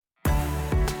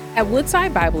At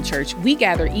Woodside Bible Church, we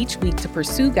gather each week to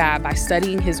pursue God by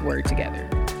studying His Word together.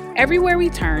 Everywhere we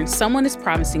turn, someone is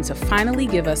promising to finally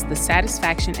give us the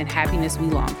satisfaction and happiness we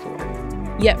long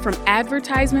for. Yet from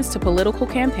advertisements to political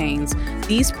campaigns,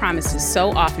 these promises so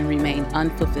often remain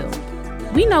unfulfilled.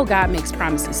 We know God makes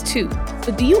promises too,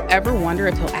 but do you ever wonder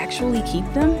if He'll actually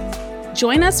keep them?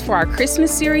 Join us for our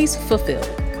Christmas series, Fulfilled,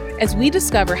 as we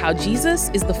discover how Jesus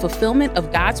is the fulfillment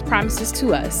of God's promises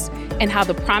to us and how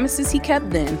the promises He kept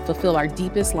then fulfill our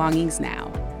deepest longings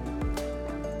now.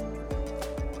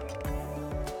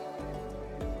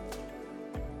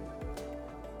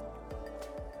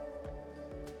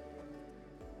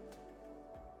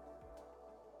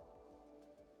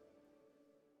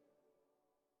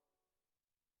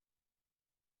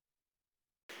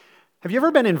 Have you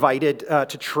ever been invited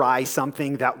to try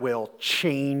something that will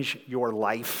change your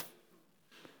life?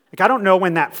 I don't know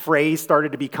when that phrase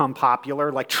started to become popular.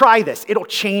 Try this, it'll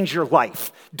change your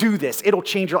life. Do this, it'll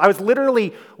change your life. I was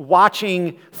literally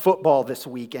watching football this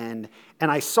weekend,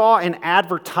 and I saw an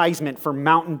advertisement for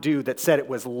Mountain Dew that said it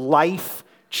was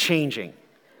life-changing.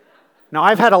 Now,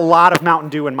 I've had a lot of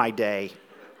Mountain Dew in my day.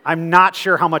 I'm not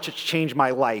sure how much it's changed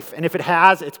my life. And if it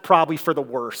has, it's probably for the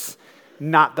worse,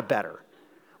 not the better.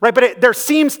 Right, but there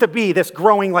seems to be this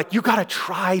growing, you got to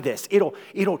try this.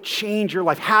 It'll change your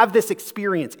life. Have this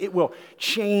experience. It will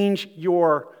change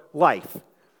your life.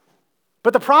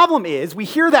 But the problem is, we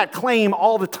hear that claim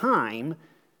all the time,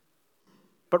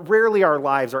 but rarely our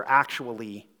lives are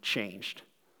actually changed.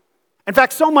 In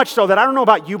fact, so much so that I don't know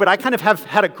about you, but I kind of have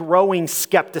had a growing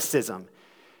skepticism.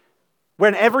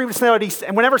 Whenever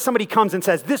somebody comes and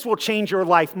says, this will change your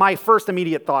life, my first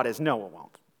immediate thought is, no, it won't.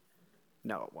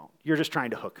 No, it won't. You're just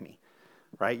trying to hook me,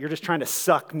 right? You're just trying to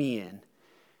suck me in.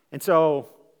 And so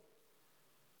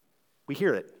we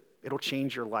hear it. It'll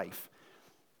change your life.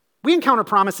 We encounter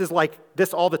promises like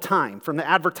this all the time, from the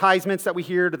advertisements that we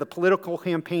hear to the political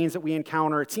campaigns that we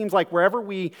encounter. It seems like wherever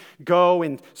we go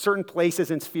in certain places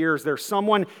and spheres, there's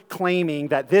someone claiming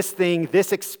that this thing,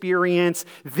 this experience,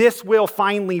 this will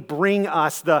finally bring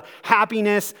us the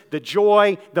happiness, the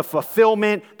joy, the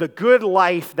fulfillment, the good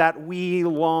life that we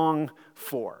long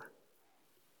for.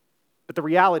 But the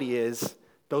reality is,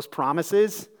 those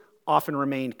promises often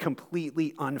remain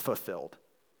completely unfulfilled.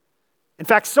 In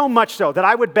fact, so much so that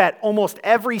I would bet almost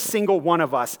every single one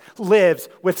of us lives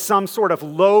with some sort of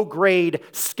low-grade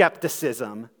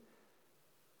skepticism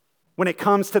when it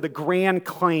comes to the grand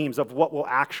claims of what will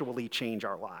actually change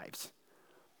our lives.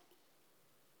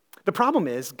 The problem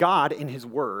is, God in His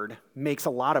Word makes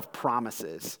a lot of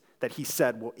promises that He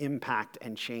said will impact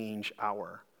and change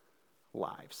our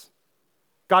lives.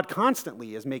 God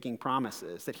constantly is making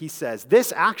promises that He says,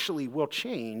 this actually will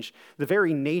change the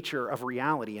very nature of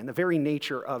reality and the very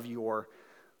nature of your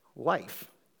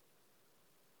life.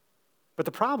 But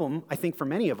the problem, I think, for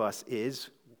many of us is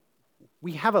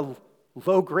we have a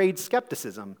low-grade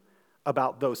skepticism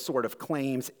about those sort of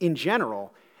claims in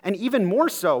general, and even more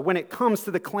so when it comes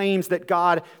to the claims that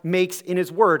God makes in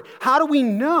His Word. How do we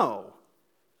know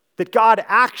that God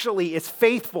actually is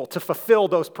faithful to fulfill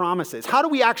those promises? How do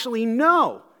we actually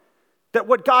know that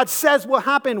what God says will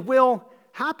happen? Well,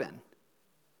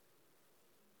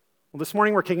 this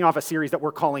morning we're kicking off a series that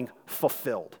we're calling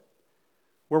Fulfilled,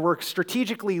 where we're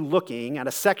strategically looking at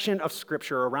a section of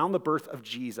Scripture around the birth of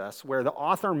Jesus, where the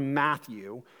author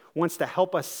Matthew wants to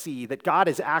help us see that God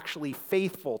is actually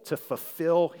faithful to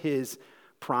fulfill His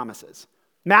promises.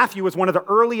 Matthew was one of the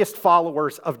earliest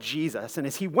followers of Jesus, and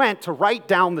as he went to write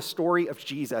down the story of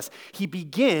Jesus, he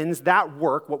begins that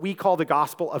work, what we call the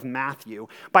Gospel of Matthew,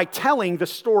 by telling the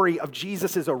story of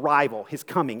Jesus' arrival, His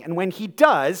coming. And when he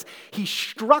does, he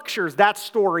structures that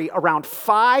story around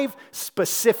 5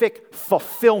 specific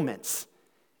fulfillments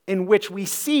in which we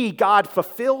see God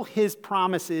fulfill His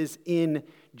promises in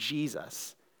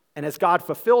Jesus. And as God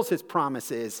fulfills His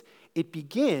promises, it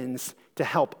begins to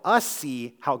help us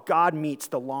see how God meets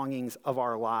the longings of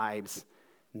our lives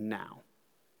now.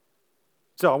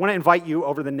 So I want to invite you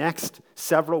over the next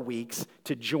several weeks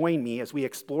to join me as we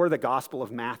explore the Gospel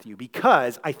of Matthew,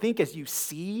 because I think as you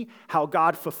see how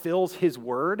God fulfills His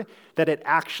Word, that it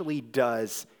actually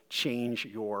does change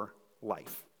your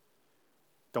life.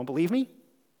 Don't believe me?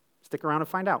 Stick around and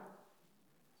find out.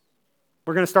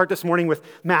 We're going to start this morning with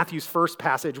Matthew's first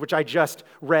passage, which I just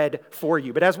read for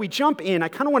you. But as we jump in, I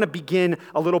kind of want to begin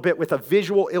a little bit with a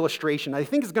visual illustration I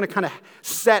think is going to kind of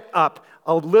set up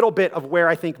a little bit of where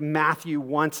I think Matthew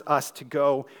wants us to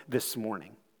go this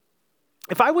morning.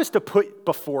 If I was to put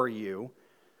before you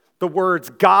the words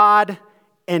God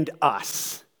and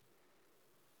us,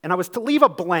 and I was to leave a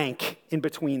blank in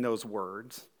between those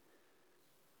words,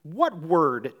 what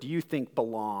word do you think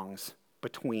belongs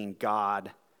between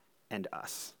God and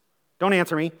us? Don't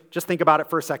answer me. Just think about it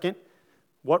for a second.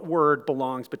 What word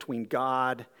belongs between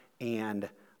God and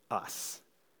us?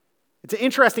 It's an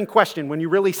interesting question when you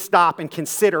really stop and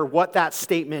consider what that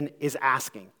statement is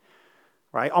asking.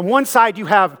 Right? On one side, you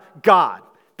have God,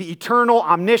 the eternal,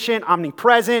 omniscient,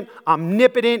 omnipresent,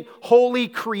 omnipotent, holy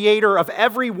creator of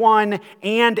everyone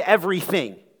and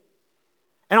everything.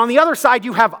 And on the other side,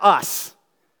 you have us,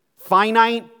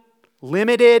 finite,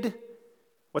 limited,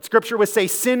 what Scripture would say,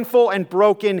 sinful and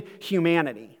broken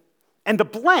humanity. And the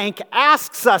blank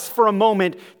asks us for a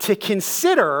moment to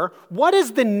consider what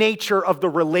is the nature of the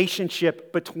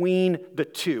relationship between the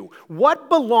two? What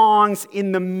belongs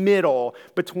in the middle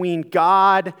between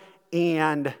God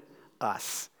and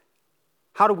us?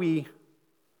 How do we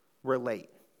relate?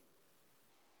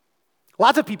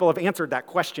 Lots of people have answered that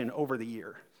question over the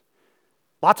years.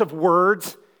 Lots of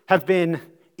words have been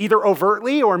either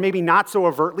overtly or maybe not so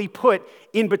overtly put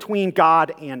in between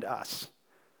God and us.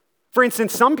 For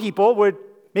instance, some people would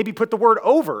maybe put the word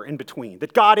over in between,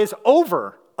 that God is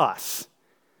over us.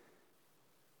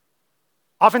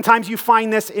 Oftentimes you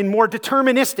find this in more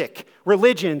deterministic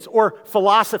religions or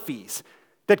philosophies,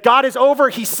 that God is over,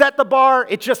 he set the bar,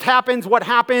 it just happens what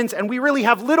happens, and we really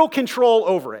have little control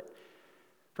over it.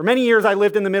 For many years I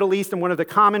lived in the Middle East, and one of the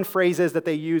common phrases that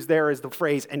they use there is the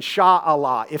phrase,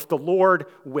 Inshallah, if the Lord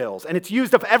wills. And it's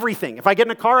used of everything. If I get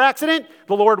in a car accident,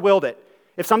 the Lord willed it.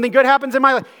 If something good happens in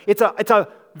my life, it's a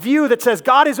view that says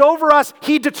God is over us,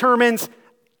 he determines,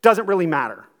 doesn't really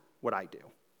matter what I do.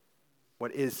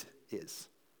 What is.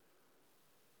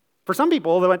 For some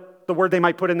people, the word they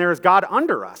might put in there is God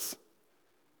under us.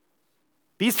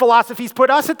 These philosophies put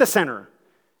us at the center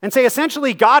and say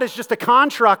essentially God is just a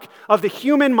construct of the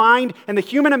human mind and the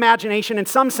human imagination in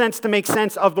some sense to make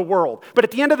sense of the world. But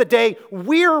at the end of the day,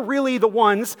 we're really the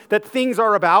ones that things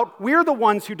are about. We're the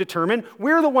ones who determine.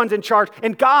 We're the ones in charge.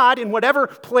 And God, in whatever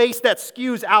place that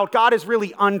skews out, God is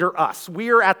really under us.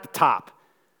 We're at the top.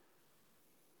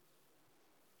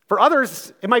 For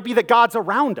others, it might be that God's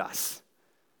around us.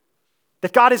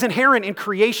 That God is inherent in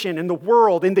creation, in the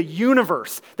world, in the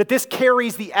universe. That this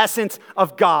carries the essence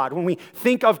of God. When we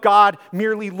think of God,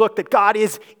 merely look that God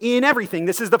is in everything.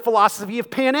 This is the philosophy of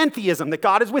panentheism, that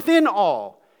God is within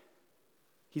all.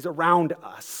 He's around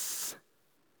us.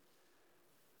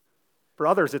 For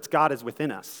others, it's God is within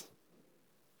us.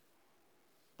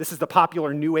 This is the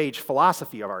popular New Age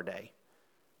philosophy of our day.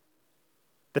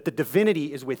 That the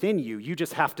divinity is within you, you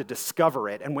just have to discover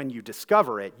it. And when you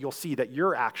discover it, you'll see that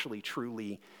you're actually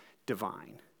truly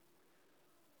divine.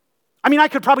 I mean, I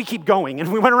could probably keep going. And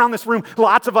if we went around this room,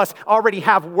 lots of us already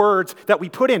have words that we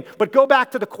put in. But go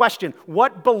back to the question,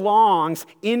 what belongs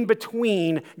in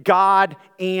between God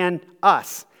and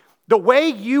us? The way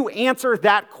you answer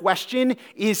that question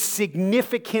is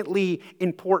significantly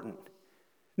important.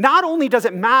 Not only does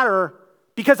it matter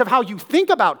because of how you think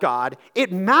about God,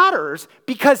 it matters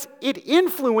because it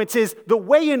influences the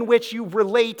way in which you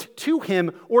relate to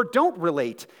him or don't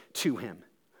relate to him.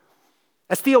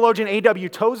 As theologian A.W.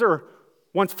 Tozer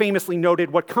once famously noted,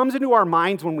 what comes into our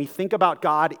minds when we think about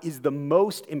God is the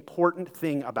most important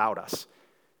thing about us.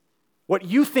 What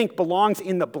you think belongs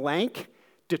in the blank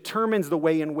determines the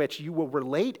way in which you will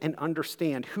relate and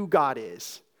understand who God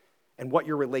is and what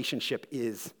your relationship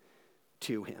is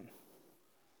to him.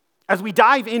 As we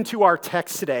dive into our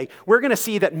text today, we're going to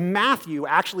see that Matthew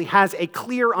actually has a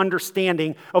clear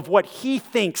understanding of what he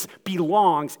thinks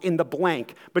belongs in the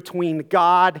blank between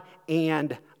God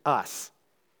and us.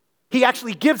 He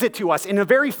actually gives it to us in the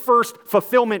very first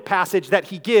fulfillment passage that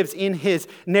he gives in his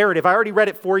narrative. I already read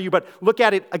it for you, but look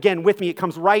at it again with me. It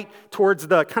comes right towards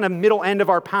the kind of middle end of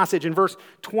our passage in verse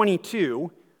 22.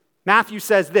 Matthew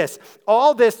says this,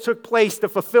 "All this took place to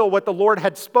fulfill what the Lord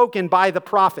had spoken by the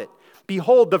prophet.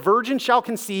 Behold, the virgin shall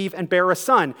conceive and bear a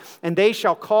son, and they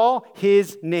shall call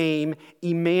his name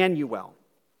Emmanuel."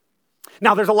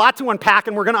 Now, there's a lot to unpack,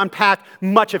 and we're going to unpack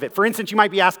much of it. For instance, you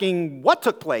might be asking, what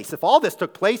took place? If all this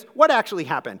took place, what actually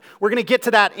happened? We're going to get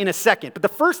to that in a second. But the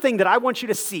first thing that I want you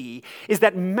to see is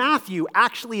that Matthew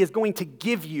actually is going to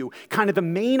give you kind of the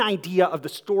main idea of the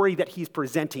story that he's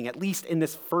presenting, at least in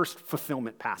this first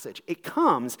fulfillment passage. It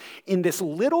comes in this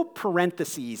little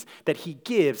parentheses that he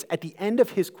gives at the end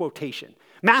of his quotation.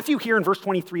 Matthew here in verse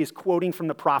 23 is quoting from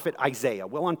the prophet Isaiah.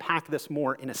 We'll unpack this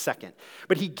more in a second.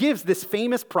 But he gives this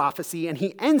famous prophecy and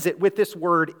he ends it with this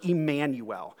word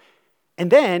Emmanuel.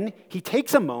 And then he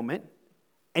takes a moment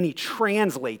and he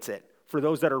translates it for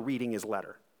those that are reading his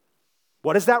letter.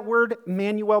 What does that word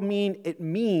Emmanuel mean? It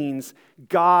means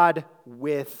God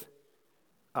with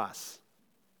us.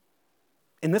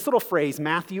 In this little phrase,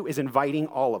 Matthew is inviting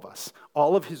all of us,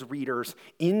 all of his readers,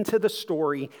 into the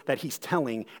story that he's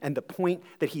telling and the point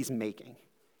that he's making.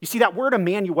 You see, that word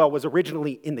Emmanuel was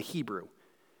originally in the Hebrew.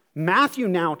 Matthew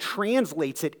now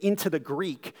translates it into the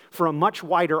Greek for a much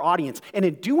wider audience, and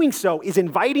in doing so is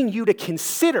inviting you to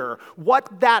consider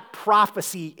what that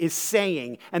prophecy is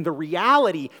saying and the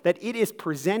reality that it is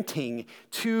presenting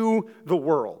to the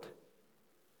world.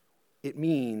 It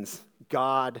means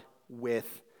God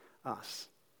with us.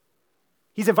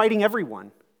 He's inviting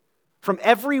everyone from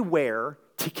everywhere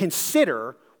to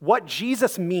consider what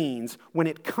Jesus means when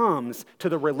it comes to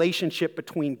the relationship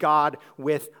between God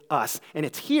with us. And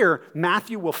it's here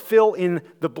Matthew will fill in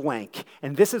the blank.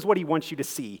 And this is what he wants you to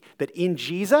see, that in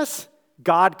Jesus,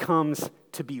 God comes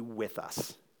to be with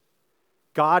us.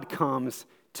 God comes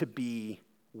to be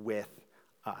with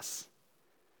us.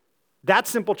 That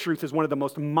simple truth is one of the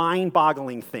most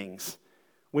mind-boggling things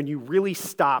when you really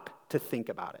stop to think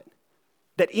about it.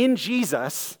 That in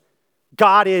Jesus,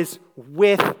 God is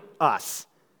with us.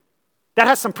 That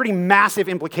has some pretty massive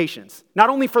implications, not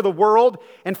only for the world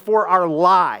and for our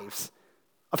lives,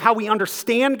 of how we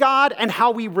understand God and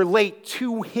how we relate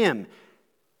to him.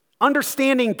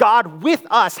 Understanding God with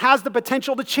us has the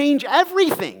potential to change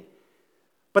everything.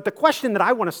 But the question that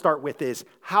I want to start with is,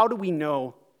 how do we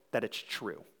know that it's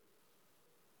true?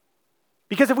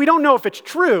 Because if we don't know if it's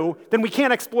true, then we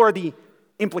can't explore the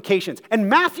implications. And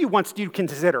Matthew wants you to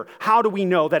consider, how do we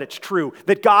know that it's true,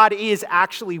 that God is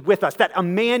actually with us, that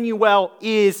Emmanuel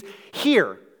is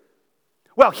here?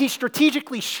 Well, he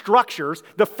strategically structures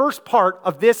the first part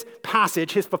of this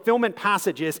passage, his fulfillment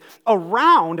passages,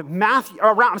 around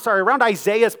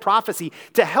Isaiah's prophecy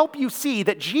to help you see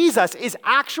that Jesus is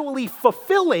actually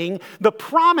fulfilling the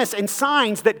promise and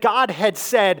signs that God had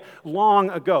said long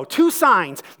ago. Two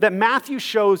signs that Matthew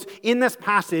shows in this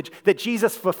passage that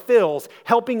Jesus fulfills,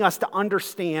 helping us to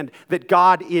understand that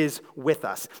God is with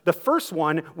us. The first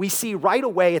one we see right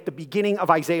away at the beginning of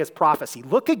Isaiah's prophecy.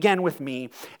 Look again with me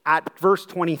at verse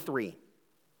 23.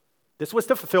 This was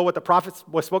to fulfill what the prophet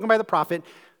was spoken by the prophet.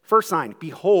 First sign,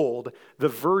 behold, the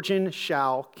virgin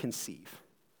shall conceive.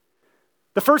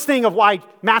 The first thing of why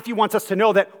Matthew wants us to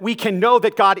know that we can know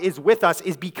that God is with us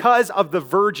is because of the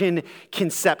virgin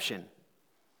conception.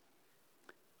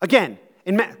 Again,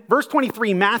 in verse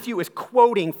 23, Matthew is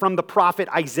quoting from the prophet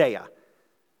Isaiah.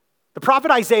 The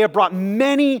prophet Isaiah brought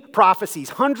many prophecies,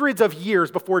 hundreds of years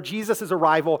before Jesus'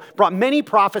 arrival, brought many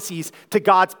prophecies to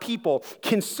God's people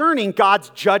concerning God's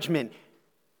judgment.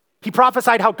 He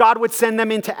prophesied how God would send them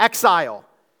into exile,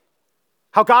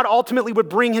 how God ultimately would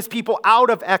bring his people out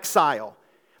of exile.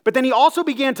 But then he also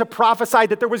began to prophesy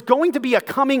that there was going to be a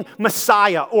coming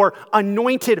Messiah or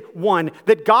anointed one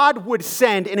that God would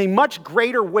send in a much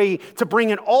greater way to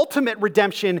bring an ultimate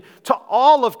redemption to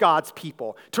all of God's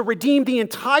people, to redeem the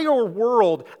entire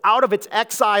world out of its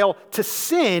exile to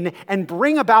sin and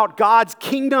bring about God's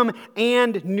kingdom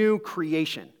and new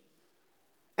creation.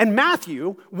 And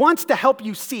Matthew wants to help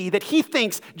you see that he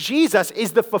thinks Jesus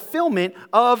is the fulfillment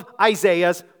of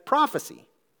Isaiah's prophecy.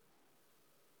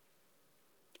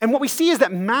 And what we see is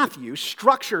that Matthew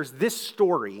structures this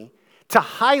story to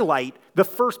highlight the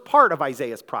first part of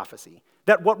Isaiah's prophecy,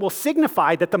 that what will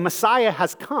signify that the Messiah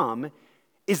has come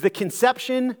is the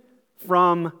conception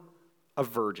from a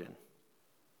virgin.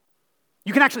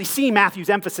 You can actually see Matthew's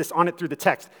emphasis on it through the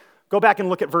text. Go back and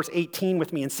look at verse 18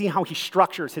 with me and see how he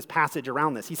structures his passage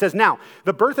around this. He says, now,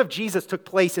 the birth of Jesus took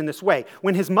place in this way.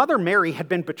 When his mother Mary had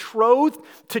been betrothed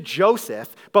to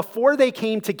Joseph before they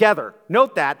came together,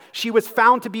 note that, she was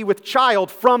found to be with child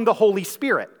from the Holy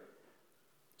Spirit.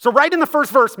 So right in the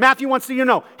first verse, Matthew wants you to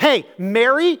know, hey,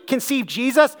 Mary conceived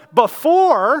Jesus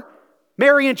before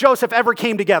Mary and Joseph ever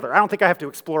came together. I don't think I have to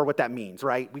explore what that means,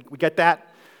 right? We get that?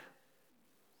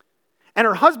 And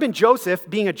her husband Joseph,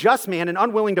 being a just man and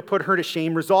unwilling to put her to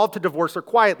shame, resolved to divorce her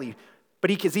quietly.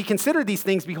 But as he considered these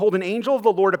things, behold, an angel of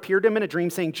the Lord appeared to him in a dream,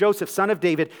 saying, Joseph, son of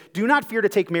David, do not fear to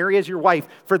take Mary as your wife,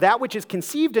 for that which is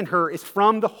conceived in her is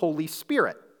from the Holy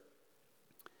Spirit.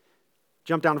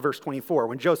 Jump down to verse 24.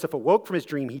 When Joseph awoke from his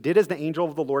dream, he did as the angel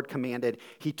of the Lord commanded.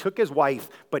 He took his wife,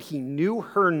 but he knew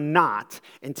her not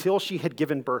until she had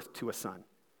given birth to a son.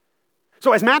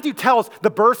 So as Matthew tells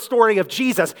the birth story of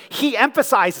Jesus, he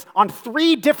emphasizes on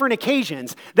 3 different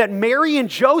occasions that Mary and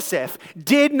Joseph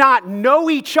did not know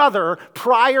each other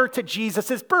prior to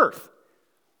Jesus' birth.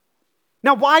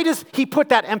 Now, why does he put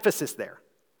that emphasis there?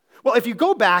 Well, if you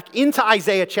go back into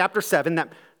Isaiah chapter 7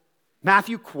 that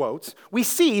Matthew quotes, we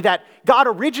see that God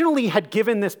originally had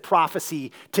given this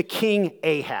prophecy to King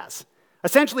Ahaz.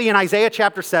 Essentially, in Isaiah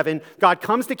chapter 7, God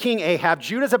comes to King Ahab.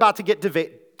 Judah's about to get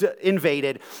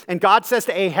invaded, and God says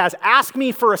to Ahaz, ask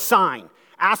me for a sign.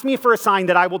 Ask me for a sign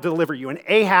that I will deliver you. And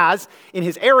Ahaz, in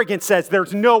his arrogance, says,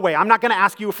 there's no way. I'm not going to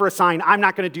ask you for a sign. I'm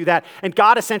not going to do that. And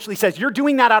God essentially says, you're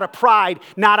doing that out of pride,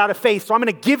 not out of faith. So I'm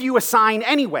going to give you a sign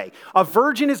anyway. A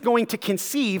virgin is going to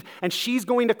conceive, and she's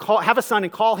going to have a son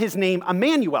and call his name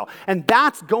Emmanuel. And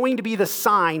that's going to be the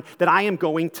sign that I am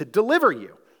going to deliver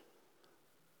you.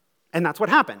 And that's what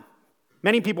happened.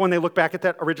 Many people, when they look back at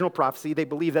that original prophecy, they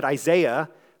believe that Isaiah,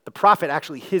 the prophet,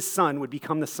 actually his son, would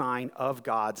become the sign of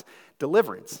God's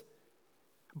deliverance.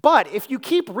 But if you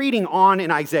keep reading on in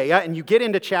Isaiah and you get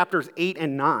into chapters 8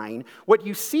 and 9, what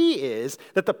you see is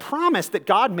that the promise that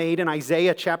God made in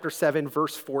Isaiah chapter 7,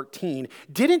 verse 14,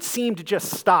 didn't seem to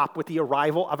just stop with the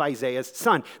arrival of Isaiah's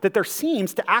son, that there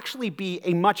seems to actually be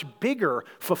a much bigger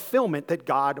fulfillment that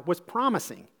God was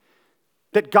promising.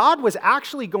 That God was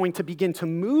actually going to begin to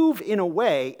move in a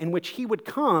way in which he would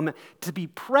come to be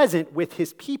present with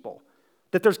his people.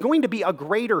 That there's going to be a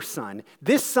greater son.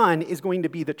 This son is going to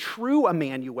be the true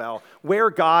Emmanuel, where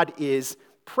God is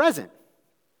present.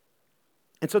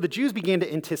 And so the Jews began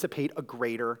to anticipate a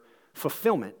greater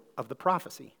fulfillment of the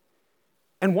prophecy.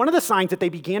 And one of the signs that they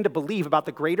began to believe about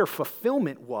the greater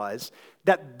fulfillment was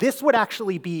that this would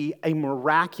actually be a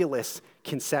miraculous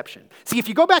conception. See, if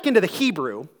you go back into the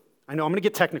Hebrew, I know I'm going to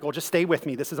get technical, just stay with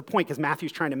me. This is a point because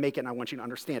Matthew's trying to make it and I want you to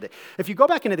understand it. If you go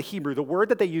back into the Hebrew, the word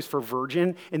that they use for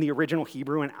virgin in the original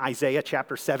Hebrew in Isaiah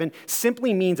chapter 7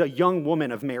 simply means a young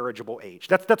woman of marriageable age.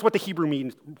 That's what the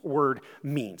Hebrew word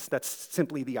means. That's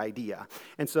simply the idea.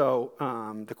 And so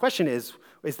the question is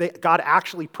God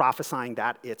actually prophesying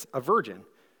that it's a virgin?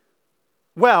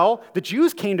 Well, the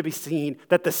Jews came to be seen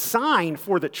that the sign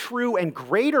for the true and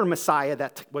greater Messiah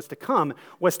that was to come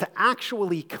was to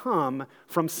actually come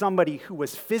from somebody who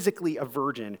was physically a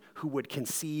virgin who would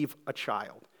conceive a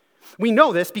child. We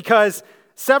know this because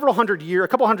a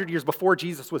couple hundred years before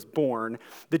Jesus was born,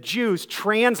 the Jews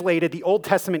translated the Old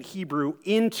Testament Hebrew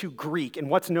into Greek in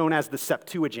what's known as the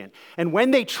Septuagint. And when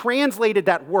they translated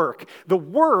that work, the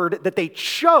word that they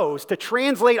chose to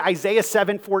translate Isaiah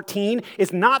 7:14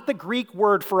 is not the Greek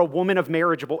word for a woman of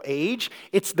marriageable age.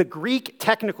 It's the Greek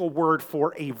technical word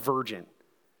for a virgin.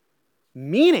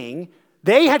 Meaning,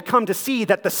 they had come to see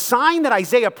that the sign that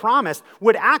Isaiah promised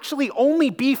would actually only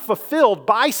be fulfilled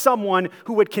by someone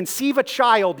who would conceive a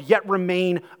child yet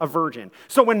remain a virgin.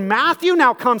 So when Matthew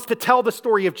now comes to tell the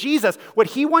story of Jesus, what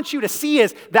he wants you to see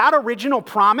is that original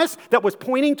promise that was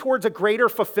pointing towards a greater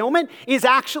fulfillment is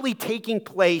actually taking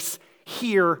place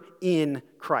here in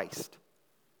Christ.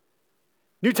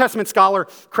 New Testament scholar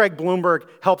Craig Bloomberg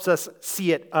helps us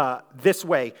see it this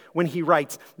way when he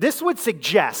writes, this would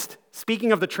suggest,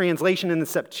 speaking of the translation in the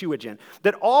Septuagint,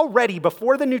 that already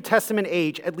before the New Testament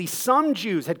age, at least some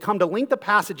Jews had come to link the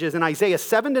passages in Isaiah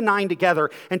 7 to 9 together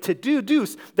and to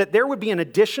deduce that there would be an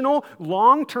additional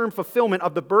long-term fulfillment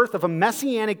of the birth of a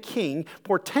messianic king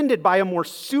portended by a more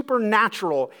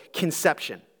supernatural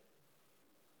conception.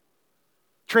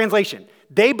 Translation,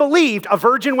 they believed a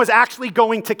virgin was actually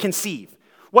going to conceive.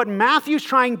 What Matthew's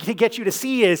trying to get you to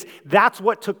see is that's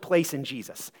what took place in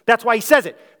Jesus. That's why he says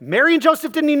it. Mary and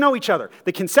Joseph didn't even know each other.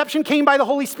 The conception came by the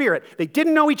Holy Spirit. They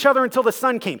didn't know each other until the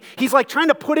Son came. He's like trying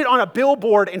to put it on a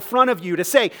billboard in front of you to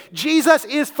say, Jesus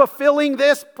is fulfilling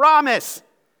this promise.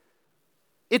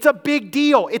 It's a big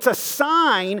deal. It's a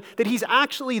sign that he's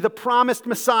actually the promised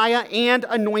Messiah and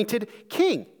anointed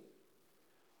king.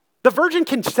 The virgin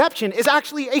conception is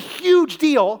actually a huge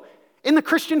deal in the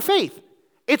Christian faith.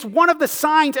 It's one of the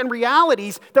signs and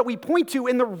realities that we point to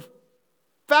in the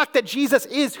fact that Jesus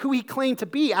is who he claimed to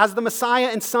be as the Messiah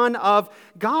and Son of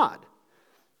God.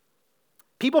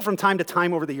 People from time to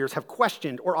time over the years have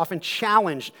questioned or often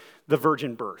challenged the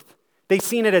virgin birth. They've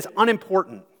seen it as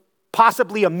unimportant,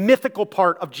 possibly a mythical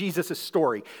part of Jesus'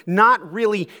 story, not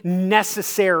really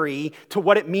necessary to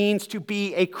what it means to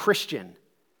be a Christian.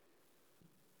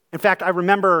 In fact, I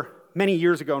remember many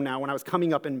years ago now when I was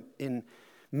coming up in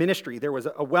ministry, there was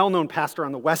a well-known pastor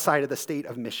on the west side of the state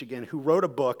of Michigan who wrote a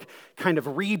book kind of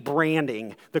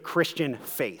rebranding the Christian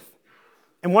faith.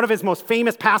 And one of his most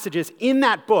famous passages in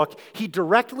that book, he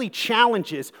directly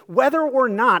challenges whether or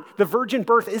not the virgin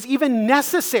birth is even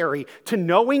necessary to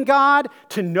knowing God,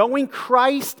 to knowing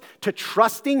Christ, to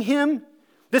trusting him.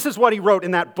 This is what he wrote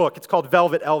in that book. It's called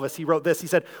Velvet Elvis. He wrote this. He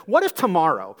said, what if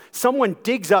tomorrow someone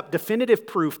digs up definitive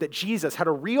proof that Jesus had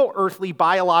a real earthly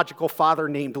biological father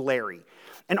named Larry?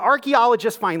 And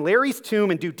archaeologists find Larry's tomb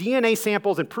and do DNA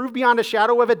samples and prove beyond a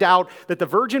shadow of a doubt that the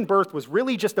virgin birth was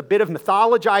really just a bit of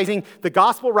mythologizing the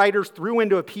gospel writers threw in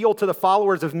to appeal to the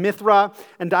followers of Mithra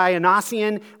and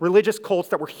Dionysian religious cults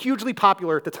that were hugely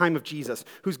popular at the time of Jesus,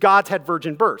 whose gods had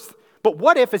virgin births. But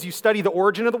what if, as you study the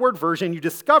origin of the word virgin, you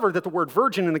discover that the word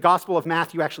virgin in the Gospel of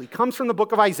Matthew actually comes from the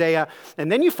book of Isaiah,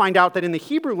 and then you find out that in the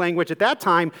Hebrew language at that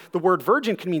time, the word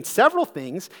virgin can mean several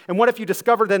things, and what if you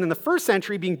discover that in the first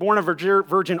century, being born of a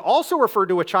virgin also referred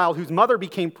to a child whose mother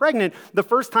became pregnant the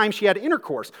first time she had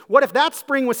intercourse? What if that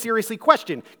spring was seriously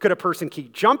questioned? Could a person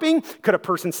keep jumping? Could a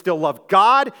person still love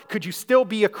God? Could you still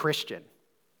be a Christian?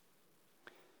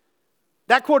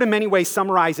 That quote in many ways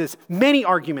summarizes many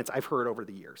arguments I've heard over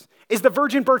the years. Is the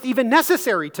virgin birth even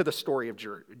necessary to the story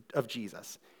of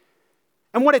Jesus?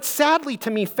 And what it sadly to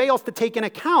me fails to take into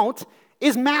account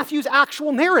is Matthew's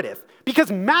actual narrative. Because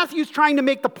Matthew's trying to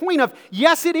make the point of,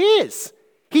 yes, it is.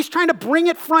 He's trying to bring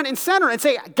it front and center and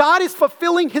say, God is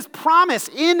fulfilling his promise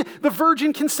in the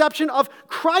virgin conception of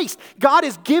Christ. God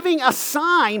is giving a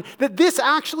sign that this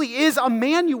actually is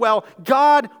Emmanuel,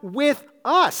 God with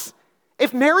us.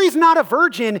 If Mary's not a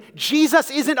virgin, Jesus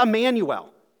isn't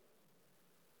Emmanuel.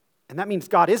 And that means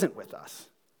God isn't with us.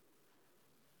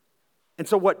 And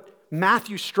so what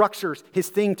Matthew structures his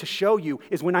thing to show you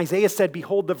is when Isaiah said,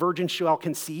 behold, the virgin shall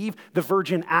conceive, the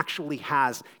virgin actually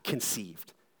has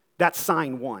conceived. That's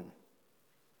sign one.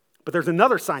 But there's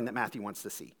another sign that Matthew wants to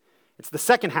see. It's the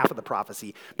second half of the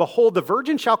prophecy. Behold, the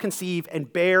virgin shall conceive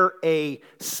and bear a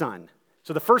son.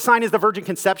 So the first sign is the virgin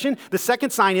conception. The second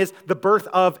sign is the birth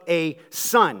of a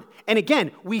son. And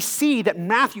again, we see that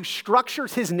Matthew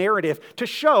structures his narrative to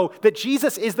show that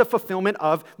Jesus is the fulfillment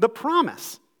of the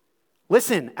promise.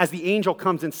 Listen as the angel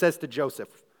comes and says to Joseph,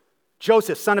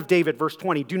 Joseph, son of David, verse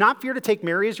 20, do not fear to take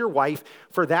Mary as your wife,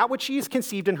 for that which she is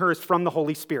conceived in her is from the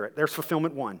Holy Spirit. There's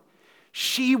fulfillment one.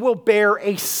 She will bear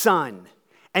a son,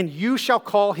 and you shall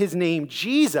call his name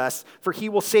Jesus, for he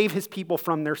will save his people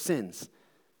from their sins.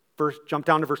 Jump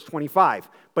down to verse 25.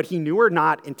 But he knew her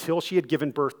not until she had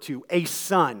given birth to a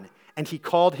son, and he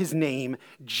called his name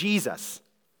Jesus.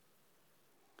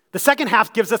 The second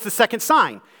half gives us the second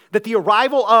sign, that the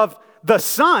arrival of the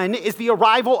son is the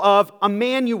arrival of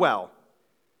Emmanuel.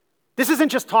 This isn't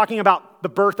just talking about the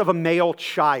birth of a male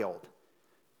child.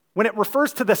 When it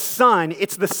refers to the son,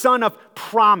 it's the son of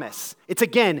promise. It's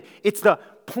the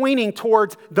pointing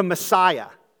towards the Messiah.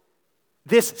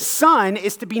 This son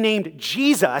is to be named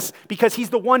Jesus because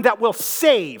he's the one that will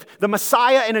save, the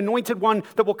Messiah and anointed one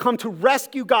that will come to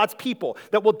rescue God's people,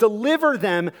 that will deliver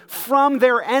them from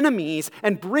their enemies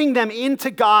and bring them into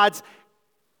God's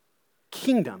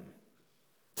kingdom,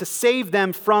 to save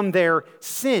them from their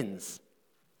sins.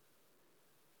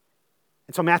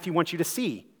 And so Matthew wants you to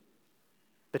see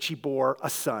that she bore a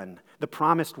son. The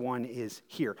promised one is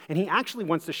here. And he actually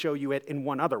wants to show you it in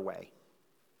one other way.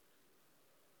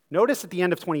 Notice at the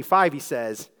end of 25, he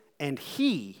says, and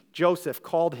he, Joseph,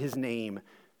 called his name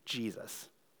Jesus.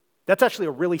 That's actually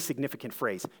a really significant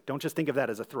phrase. Don't just think of that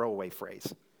as a throwaway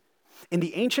phrase. In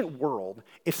the ancient world,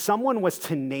 if someone was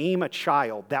to name a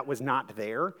child that was not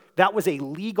there, that was a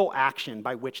legal action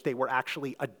by which they were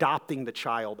actually adopting the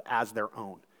child as their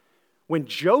own. When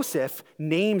Joseph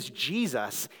names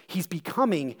Jesus, he's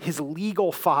becoming his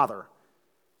legal father.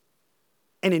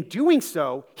 And in doing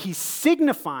so, he's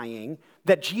signifying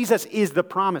that Jesus is the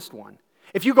promised one.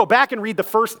 If you go back and read the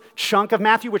first chunk of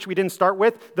Matthew, which we didn't start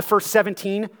with, the first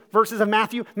 17 verses of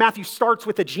Matthew, Matthew starts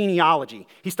with a genealogy.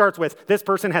 He starts with this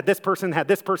person had this person, had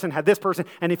this person, had this person.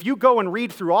 And if you go and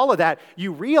read through all of that,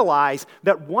 you realize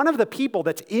that one of the people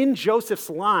that's in Joseph's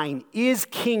line is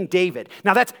King David.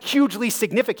 Now that's hugely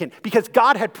significant because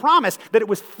God had promised that it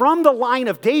was from the line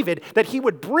of David that he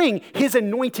would bring his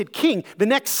anointed king. The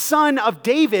next son of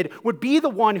David would be the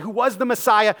one who was the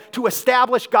Messiah to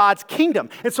establish God's kingdom.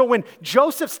 And so when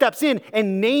Joseph steps in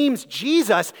and names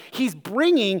Jesus, he's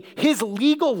bringing his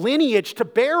legal lineage to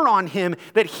bear on him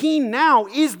that he now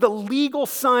is the legal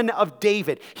son of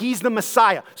David. He's the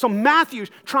Messiah. So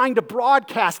Matthew's trying to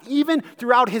broadcast, even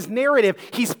throughout his narrative,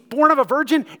 he's born of a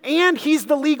virgin and he's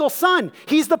the legal son.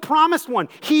 He's the promised one.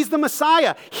 He's the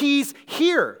Messiah. He's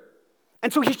here.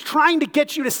 And so he's trying to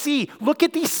get you to see, look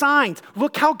at these signs.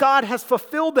 Look how God has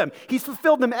fulfilled them. He's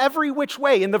fulfilled them every which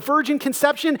way in the virgin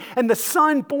conception and the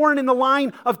son born in the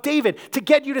line of David to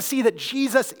get you to see that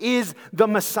Jesus is the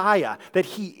Messiah, that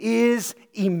he is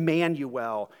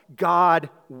Emmanuel, God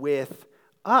with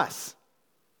us.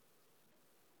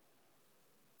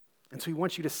 And so he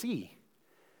wants you to see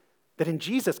that in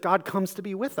Jesus, God comes to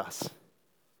be with us.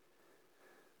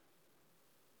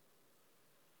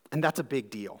 And that's a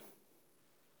big deal.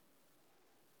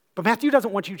 But Matthew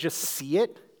doesn't want you to just see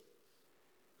it.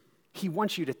 He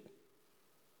wants you to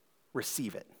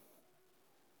receive it.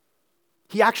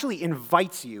 He actually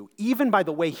invites you, even by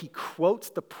the way he quotes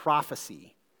the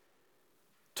prophecy,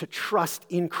 to trust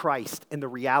in Christ and the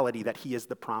reality that he is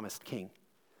the promised king.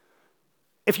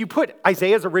 If you put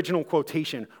Isaiah's original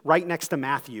quotation right next to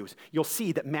Matthew's, you'll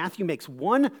see that Matthew makes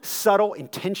one subtle,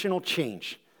 intentional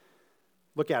change.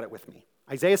 Look at it with me.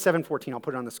 Isaiah 7:14, I'll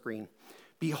put it on the screen.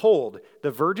 Behold,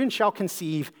 the virgin shall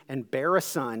conceive and bear a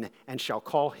son and shall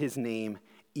call his name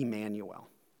Emmanuel.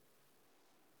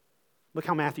 Look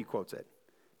how Matthew quotes it.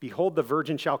 Behold, the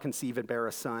virgin shall conceive and bear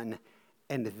a son,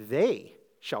 and they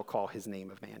shall call his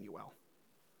name Emmanuel.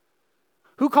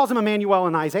 Who calls him Emmanuel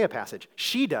in the Isaiah passage?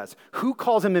 She does. Who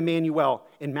calls him Emmanuel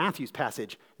in Matthew's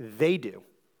passage? They do.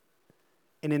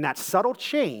 And in that subtle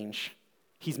change,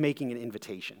 he's making an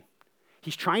invitation.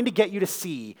 He's trying to get you to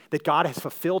see that God has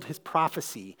fulfilled his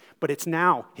prophecy, but it's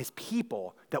now his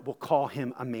people that will call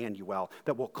him Emmanuel,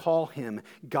 that will call him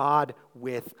God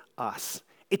with us.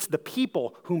 It's the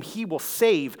people whom he will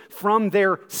save from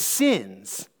their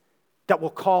sins that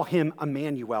will call him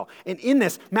Emmanuel. And in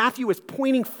this, Matthew is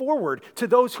pointing forward to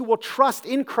those who will trust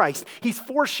in Christ. He's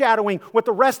foreshadowing what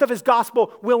the rest of his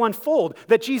gospel will unfold,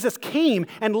 that Jesus came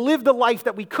and lived the life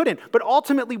that we couldn't, but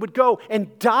ultimately would go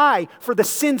and die for the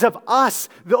sins of us,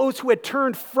 those who had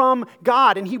turned from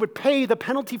God. And he would pay the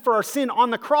penalty for our sin on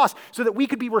the cross so that we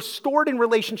could be restored in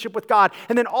relationship with God.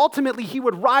 And then ultimately he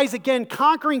would rise again,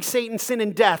 conquering Satan, sin,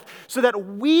 and death, so that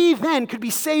we then could be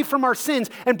saved from our sins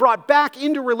and brought back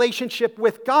into relationship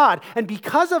with God. And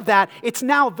because of that, it's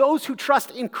now those who trust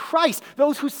in Christ,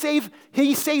 those who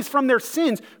he saves from their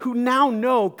sins, who now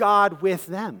know God with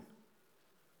them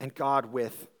and God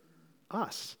with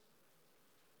us.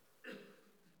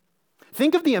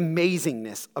 Think of the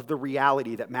amazingness of the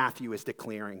reality that Matthew is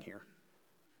declaring here.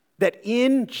 That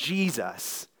in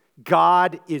Jesus,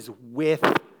 God is with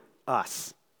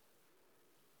us.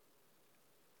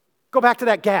 Go back to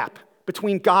that gap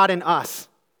between God and us.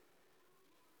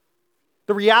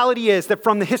 The reality is that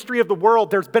from the history of the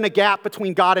world, there's been a gap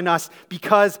between God and us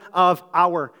because of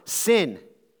our sin.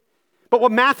 But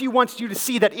what Matthew wants you to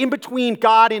see, that in between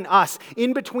God and us,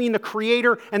 in between the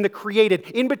creator and the created,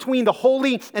 in between the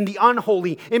holy and the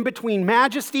unholy, in between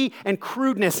majesty and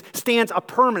crudeness, stands a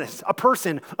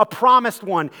person, a promised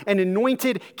one, an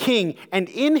anointed king. And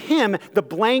in him, the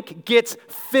blank gets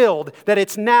filled, that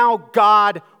it's now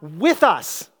God with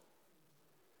us.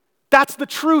 That's the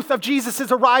truth of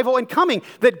Jesus' arrival and coming,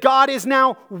 that God is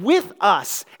now with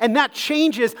us. And that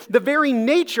changes the very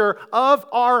nature of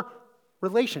our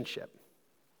relationship.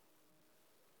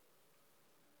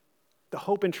 The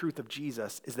hope and truth of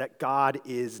Jesus is that God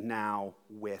is now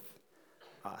with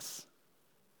us.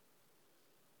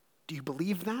 Do you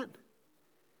believe that?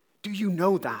 Do you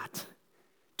know that?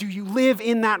 Do you live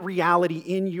in that reality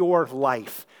in your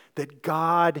life, that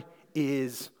God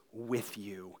is with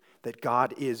you? That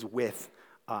God is with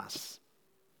us.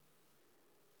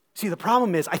 See, the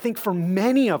problem is, I think for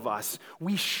many of us,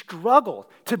 we struggle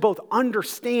to both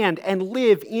understand and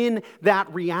live in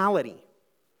that reality.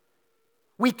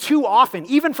 We too often,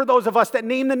 even for those of us that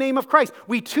name the name of Christ,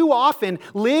 we too often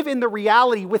live in the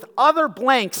reality with other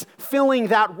blanks filling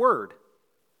that word.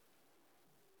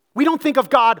 We don't think of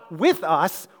God with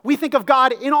us, we think of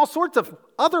God in all sorts of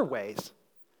other ways.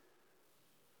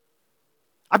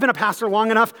 I've been a pastor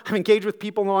long enough, I've engaged with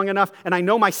people long enough, and I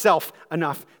know myself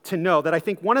enough to know that I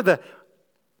think one of the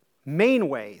main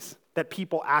ways that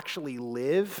people actually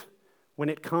live when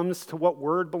it comes to what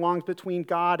word belongs between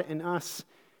God and us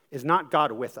is not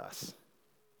God with us.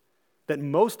 That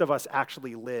most of us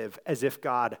actually live as if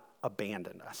God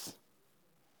abandoned us.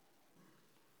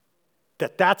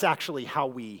 That's actually how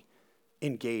we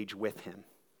engage with him.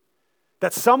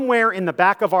 That somewhere in the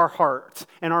back of our hearts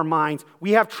and our minds,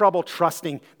 we have trouble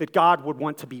trusting that God would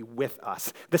want to be with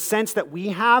us. The sense that we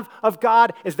have of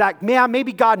God is that,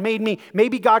 maybe God made me,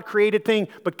 maybe God created things,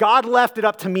 but God left it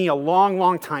up to me a long,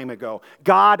 long time ago.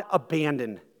 God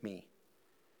abandoned me.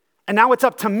 And now it's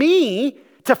up to me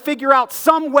to figure out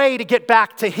some way to get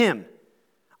back to him.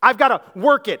 I've got to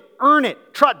work it, earn it,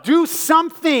 do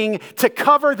something to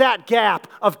cover that gap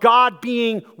of God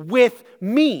being with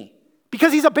me.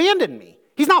 Because he's abandoned me.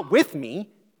 He's not with me.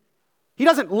 He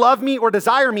doesn't love me or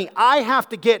desire me. I have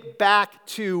to get back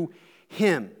to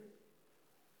him.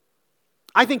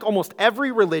 I think almost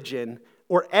every religion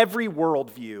or every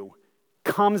worldview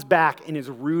comes back and is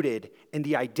rooted in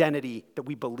the identity that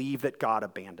we believe that God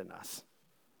abandoned us.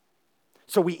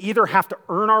 So we either have to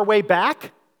earn our way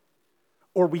back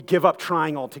or we give up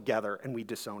trying altogether and we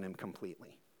disown him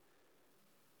completely.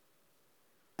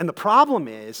 And the problem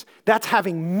is that's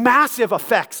having massive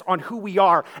effects on who we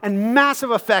are and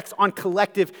massive effects on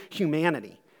collective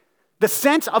humanity. The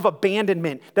sense of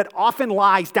abandonment that often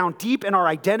lies down deep in our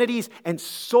identities and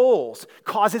souls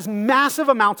causes massive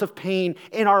amounts of pain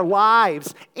in our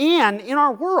lives and in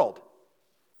our world.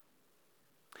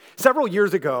 Several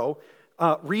years ago,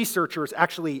 researchers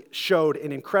actually showed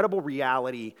an incredible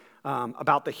reality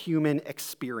about the human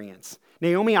experience.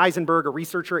 Naomi Eisenberg, a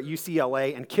researcher at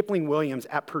UCLA, and Kipling Williams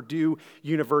at Purdue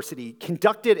University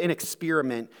conducted an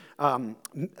experiment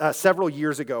several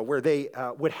years ago where they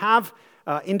would have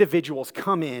individuals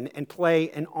come in and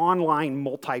play an online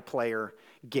multiplayer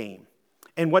game.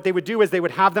 And what they would do is they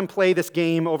would have them play this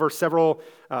game over several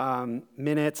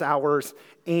minutes, hours,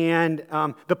 and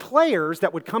the players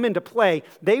that would come into play,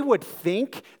 they would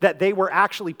think that they were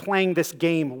actually playing this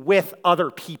game with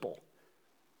other people.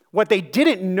 What they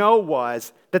didn't know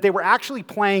was that they were actually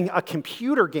playing a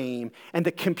computer game, and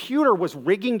the computer was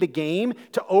rigging the game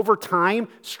to, over time,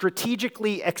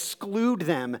 strategically exclude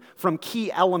them from key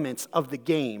elements of the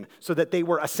game so that they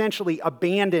were essentially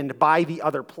abandoned by the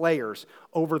other players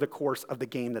over the course of the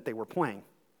game that they were playing.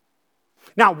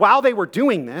 Now, while they were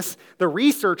doing this, the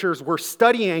researchers were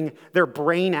studying their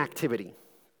brain activity.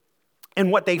 And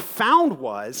what they found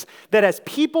was that as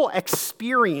people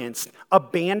experienced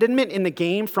abandonment in the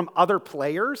game from other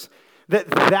players,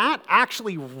 that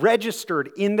actually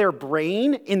registered in their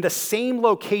brain in the same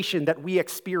location that we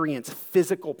experience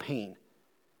physical pain.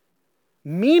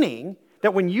 Meaning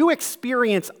that when you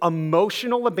experience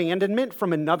emotional abandonment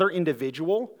from another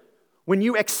individual, when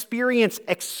you experience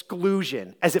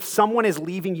exclusion, as if someone is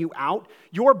leaving you out,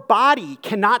 your body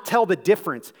cannot tell the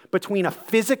difference between a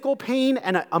physical pain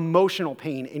and an emotional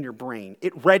pain in your brain.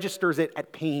 It registers it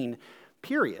at pain,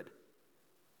 period.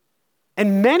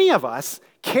 And many of us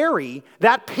carry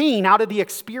that pain out of the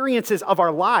experiences of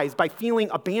our lives by feeling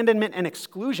abandonment and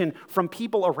exclusion from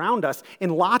people around us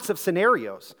in lots of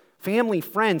scenarios, family,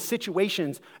 friends,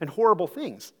 situations, and horrible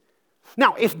things.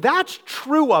 Now, if that's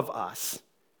true of us,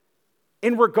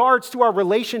 in regards to our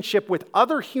relationship with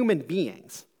other human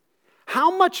beings, how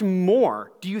much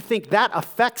more do you think that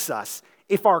affects us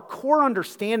if our core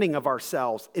understanding of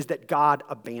ourselves is that God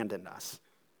abandoned us?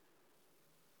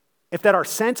 If that our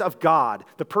sense of God,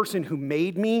 the person who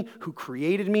made me, who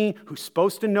created me, who's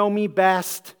supposed to know me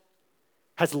best,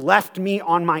 has left me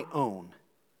on my own,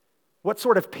 what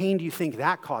sort of pain do you think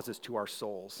that causes to our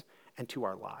souls and to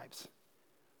our lives?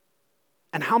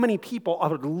 And how many people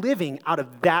are living out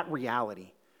of that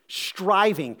reality,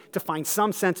 striving to find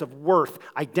some sense of worth,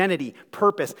 identity,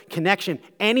 purpose, connection,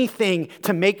 anything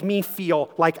to make me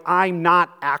feel like I'm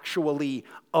not actually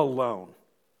alone?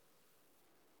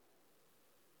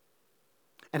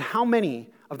 And how many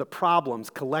of the problems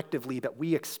collectively that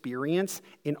we experience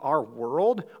in our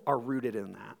world are rooted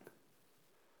in that?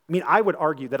 I mean, I would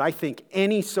argue that I think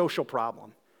any social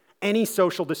problem, any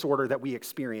social disorder that we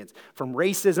experience, from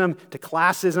racism to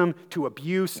classism to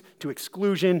abuse to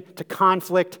exclusion to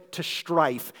conflict to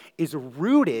strife, is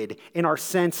rooted in our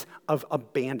sense of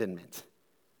abandonment.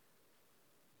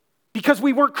 Because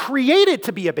we weren't created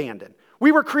to be abandoned.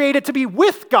 We were created to be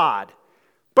with God.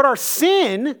 But our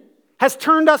sin has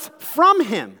turned us from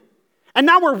Him. And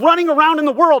now we're running around in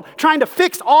the world trying to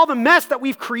fix all the mess that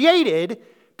we've created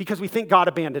because we think God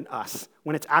abandoned us,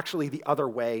 when it's actually the other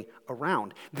way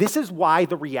around. This is why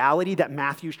the reality that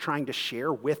Matthew's trying to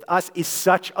share with us is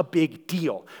such a big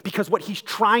deal. Because what he's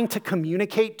trying to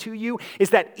communicate to you is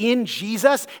that in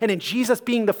Jesus, and in Jesus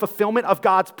being the fulfillment of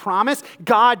God's promise,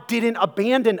 God didn't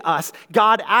abandon us.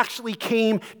 God actually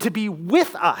came to be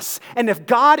with us. And if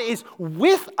God is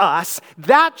with us,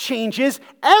 that changes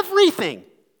everything.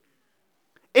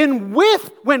 And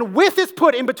when with is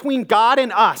put in between God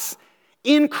and us,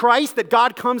 in Christ, that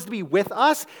God comes to be with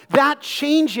us, that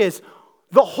changes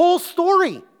the whole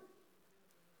story.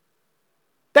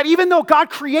 That even though God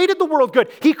created the world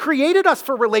good, He created us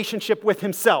for relationship with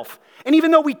Himself. And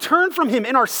even though we turn from Him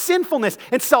in our sinfulness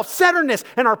and self-centeredness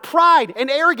and our pride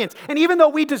and arrogance, and even though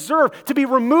we deserve to be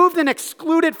removed and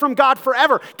excluded from God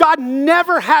forever, God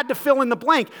never had to fill in the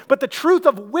blank. But the truth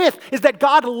of with is that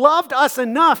God loved us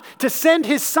enough to send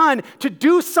His Son to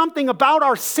do something about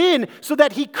our sin so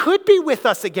that He could be with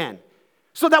us again.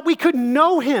 So that we could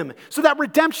know Him, so that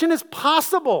redemption is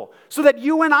possible, so that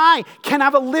you and I can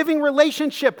have a living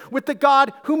relationship with the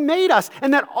God who made us,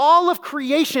 and that all of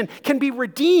creation can be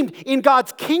redeemed in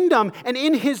God's kingdom and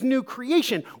in His new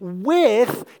creation.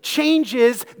 With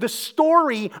changes the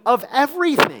story of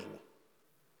everything.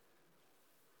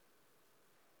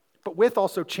 But with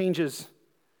also changes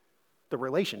the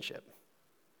relationship.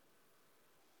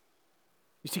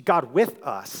 You see, God with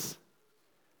us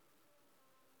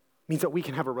means that we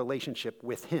can have a relationship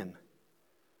with Him.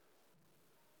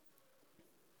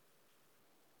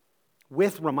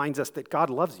 With reminds us that God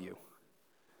loves you,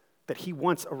 that He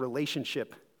wants a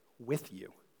relationship with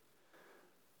you.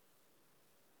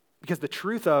 Because the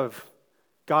truth of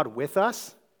God with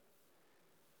us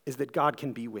is that God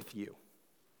can be with you.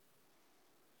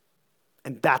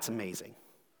 And that's amazing.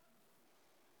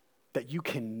 That you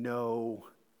can know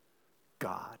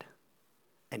God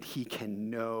and he can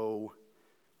know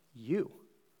you.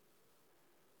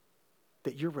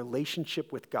 That your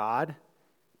relationship with God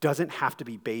doesn't have to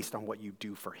be based on what you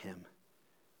do for him.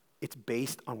 It's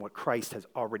based on what Christ has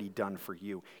already done for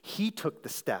you. He took the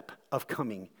step of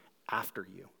coming after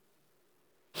you.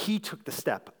 He took the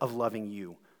step of loving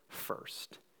you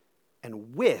first.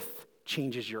 And with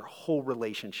changes your whole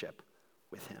relationship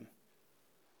with him.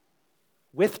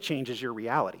 With changes your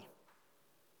reality.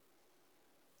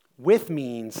 With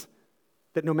means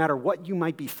that no matter what you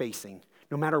might be facing,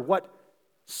 no matter what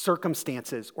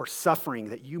circumstances or suffering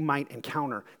that you might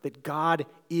encounter, that God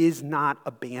is not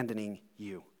abandoning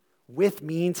you. With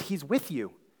means he's with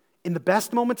you in the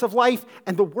best moments of life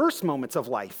and the worst moments of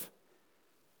life.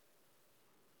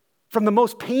 From the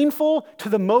most painful to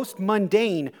the most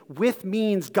mundane, with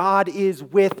means God is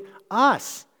with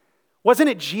us. Wasn't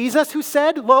it Jesus who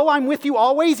said, "Lo, I'm with you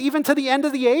always, even to the end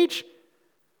of the age"?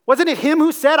 Wasn't it him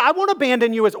who said, "I won't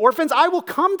abandon you as orphans, I will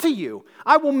come to you.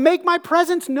 I will make my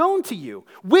presence known to you"?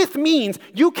 With means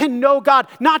you can know God,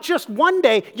 not just one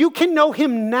day, you can know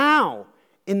him now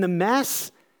in the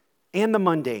mess and the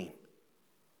mundane.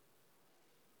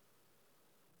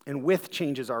 And with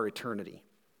changes our eternity.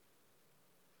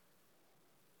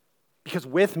 Because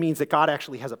with means that God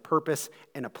actually has a purpose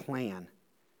and a plan.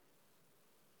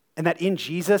 And that in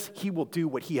Jesus, he will do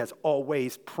what he has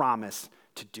always promised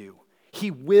to do. He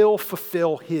will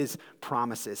fulfill his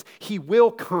promises. He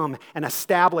will come and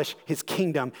establish his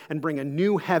kingdom and bring a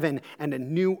new heaven and a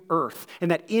new earth. And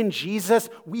that in Jesus,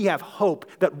 we have hope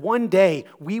that one day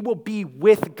we will be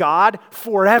with God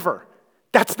forever.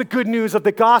 That's the good news of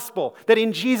the gospel, that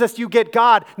in Jesus you get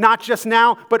God, not just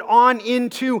now, but on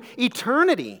into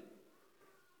eternity.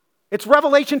 It's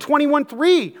Revelation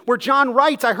 21:3, where John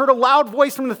writes, "I heard a loud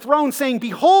voice from the throne saying,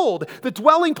 'Behold, the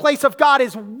dwelling place of God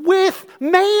is with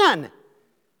man.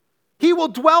 He will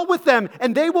dwell with them,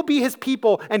 and they will be his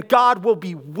people, and God will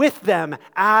be with them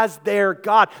as their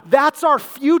God.'" That's our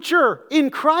future in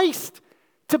Christ,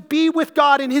 to be with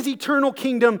God in his eternal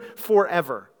kingdom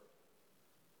forever.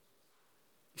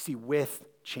 You see, with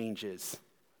changes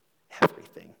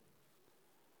everything.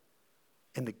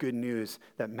 And the good news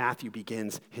that Matthew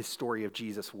begins his story of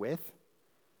Jesus with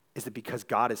is that because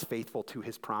God is faithful to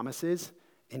his promises,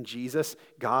 in Jesus,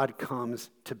 God comes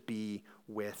to be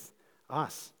with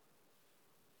us.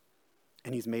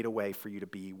 And he's made a way for you to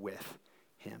be with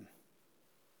him.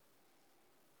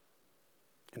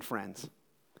 And friends,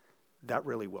 that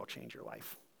really will change your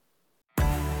life.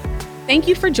 Thank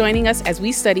you for joining us as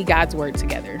we study God's Word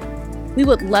together. We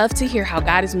would love to hear how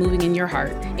God is moving in your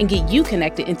heart and get you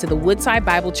connected into the Woodside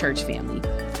Bible Church family.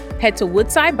 Head to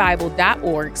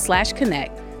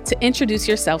woodsidebible.org/connect to introduce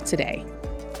yourself today.